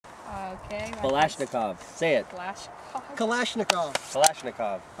Okay. Kalashnikov. Say it. Kalashnikov.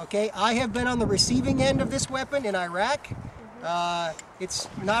 Kalashnikov. Okay, I have been on the receiving end of this weapon in Iraq. It's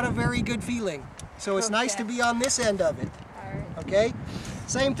not a very good feeling. So it's nice to be on this end of it. Okay?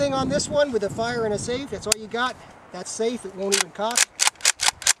 Same thing on this one with a fire and a safe. That's all you got. That's safe. It won't even cock.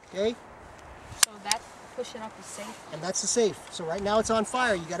 Okay? So that pushing up is safe? And that's the safe. So right now it's on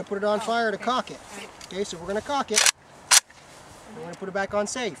fire. You got to put it on fire to cock it. Okay, so we're going to cock it. We're going to put it back on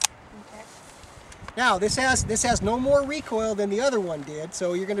safe. Okay. Now this has no more recoil than the other one did,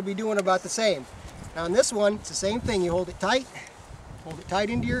 so you're going to be doing about the same. Now on this one, it's the same thing. You hold it tight. Hold it tight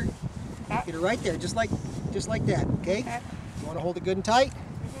into your, get it right there, just like that, okay? You want to hold it good and tight,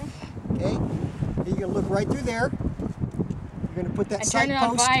 okay? Then you're going to look right through there. You're going to put that sight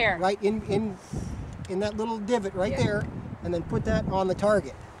post right in that little divot right there, and then put that on the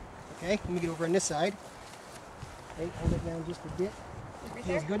target, okay? Let me get over on this side. Okay, hold it down just a bit.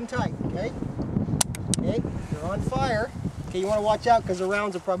 Feels good and tight, okay? Okay, you're on fire. Okay, you want to watch out because the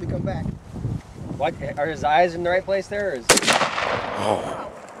rounds will probably come back. What, are his eyes in the right place there? Or is...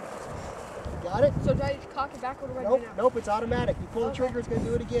 Oh. Got it? So do I cock it back or do I do Nope, now? nope, it's automatic. You pull the trigger, it's going to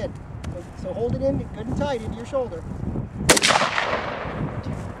do it again. So hold it in good and tight into your shoulder.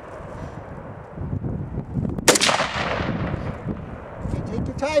 Okay, take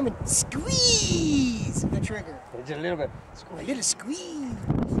your time and squeeze the trigger. Just a little bit. A little squeeze.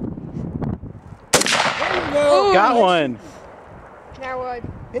 There you go. Ooh, got one. Now what?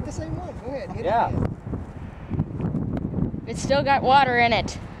 Hit the same one. Go ahead. Hit it again. It's still got water in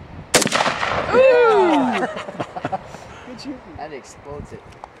it. Ooh! Good shooting. That explodes it.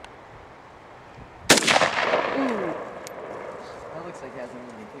 Ooh. That looks like it has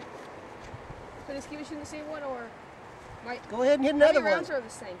anything. So just keep shooting the same one or might... Go ahead and hit another one. How many rounds are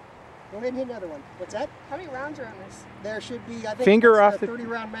this thing? Go ahead and hit another one. What's that? How many rounds are on this? There should be, I think, Finger off a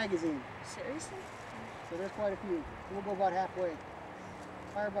 30-round magazine. Seriously? So there's quite a few. We'll go about halfway.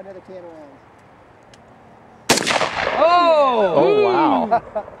 Fire about another 10 rounds. Oh! Oh, wow.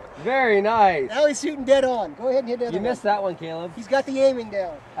 Very nice. Now he's shooting dead on. Go ahead and hit another one. You missed that one, Caleb. He's got the aiming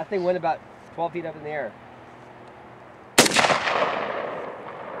down. That thing went about 12 feet up in the air.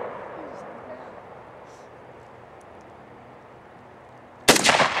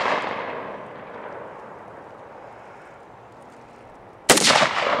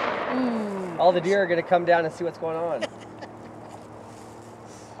 All the deer are going to come down and see what's going on.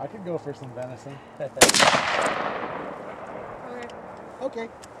 I could go for some venison. Okay.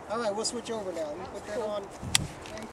 All right, we'll switch over now. Let me put that on.